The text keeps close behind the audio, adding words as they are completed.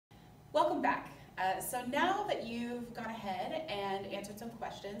Welcome back. So now that you've gone ahead and answered some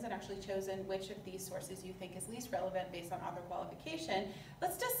questions and actually chosen which of these sources you think is least relevant based on author qualification,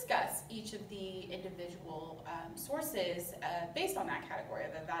 let's discuss each of the individual sources based on that category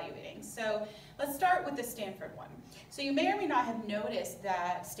of evaluating. So let's start with the Stanford one. So you may or may not have noticed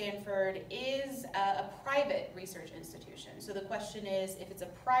that Stanford is a private research institution. So the question is, if it's a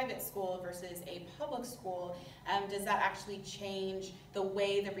private school versus a public school, does that actually change the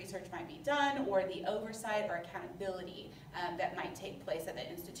way the research might be done or the oversight or accountability that might take place at the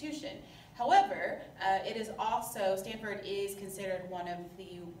institution? However, it is also, Stanford is considered one of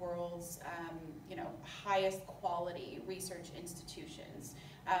the world's highest quality research institutions.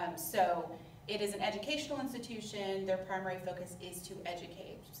 So it is an educational institution. Their primary focus is to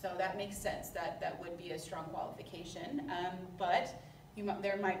educate. So that makes sense. That would be a strong qualification, but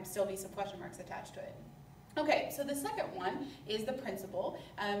there might still be some question marks attached to it. Okay, so the second one is the principal.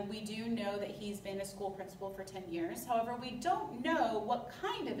 We do know that he's been a school principal for 10 years. However, we don't know what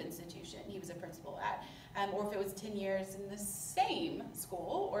kind of institution he was a principal at, or if it was 10 years in the same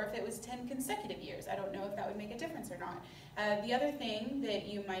school, or if it was 10 consecutive years. I don't know if that would make a difference or not. The other thing that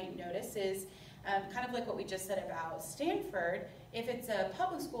you might notice is kind of like what we just said about Stanford. If it's a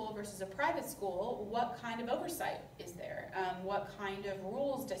public school versus a private school, what kind of oversight is there? What kind of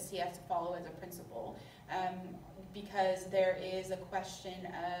rules does he have to follow as a principal? Because there is a question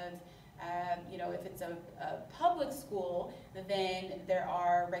of, if it's a public school, then there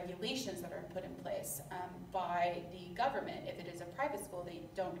are regulations that are put in place by the government. If it is a private school, they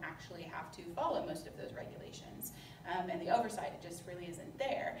don't actually have to follow most of those regulations. And the oversight just really isn't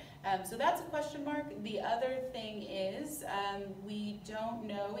there. So that's a question mark. The other thing is, we don't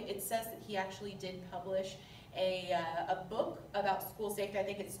know. It says that he actually did publish a book about school safety. I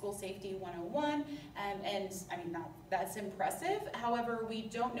think it's School Safety 101, and I mean, that's impressive. However, we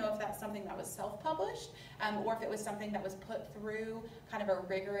don't know if that's something that was self-published or if it was something that was put through kind of a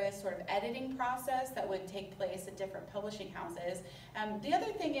rigorous sort of editing process that would take place at different publishing houses. The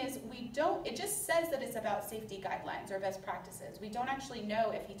other thing is, it just says that it's about safety guidelines or best practices. We don't actually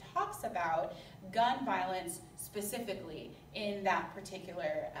know if he talks about gun violence specifically in that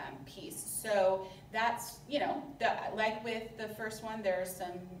particular piece. So that's, like with the first one, there are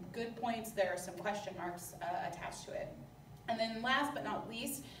some good points, there are some question marks attached to it. And then last but not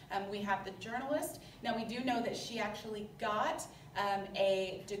least, we have the journalist. Now we do know that she actually got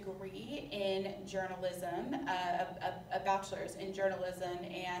a degree in journalism, a bachelor's in journalism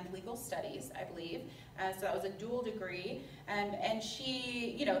and legal studies, I believe. So that was a dual degree, and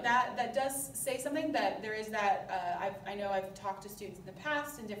she, that does say something, that there is that, I know I've talked to students in the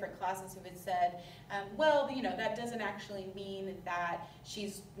past in different classes who had said, well, that doesn't actually mean that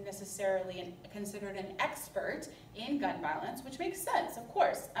she's necessarily considered an expert in gun violence, which makes sense, of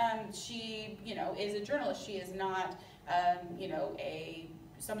course. She, is a journalist. She is not,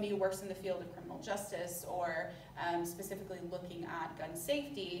 somebody who works in the field of criminal justice or specifically looking at gun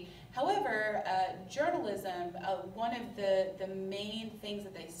safety. However, journalism, one of the main things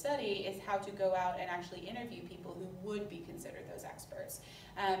that they study is how to go out and actually interview people who would be considered those experts.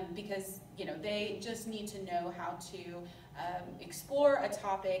 Because they just need to know how to explore a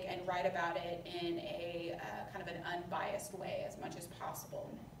topic and write about it in a kind of an unbiased way as much as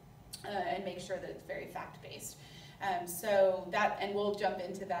possible, and make sure that it's very fact-based. And we'll jump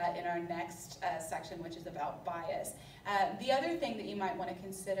into that in our next section, which is about bias. The other thing that you might want to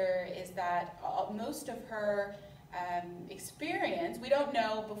consider is that most of her experience, we don't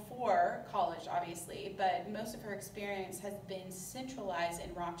know before college, obviously, but most of her experience has been centralized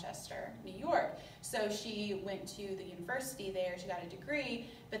in Rochester, New York. So she went to the university there, she got a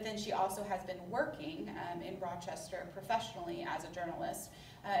degree, but then she also has been working in Rochester professionally as a journalist.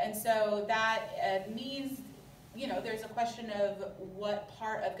 And so that means, there's a question of what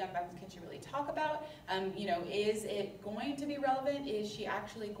part of gun violence can she really talk about? Is it going to be relevant? Is she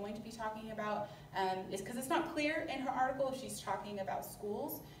actually going to be talking about, because it's not clear in her article if she's talking about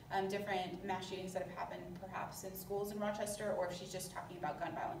schools, different mass shootings that have happened perhaps in schools in Rochester, or if she's just talking about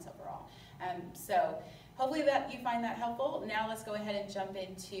gun violence overall. So hopefully that you find that helpful. Now let's go ahead and jump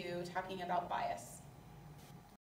into talking about bias.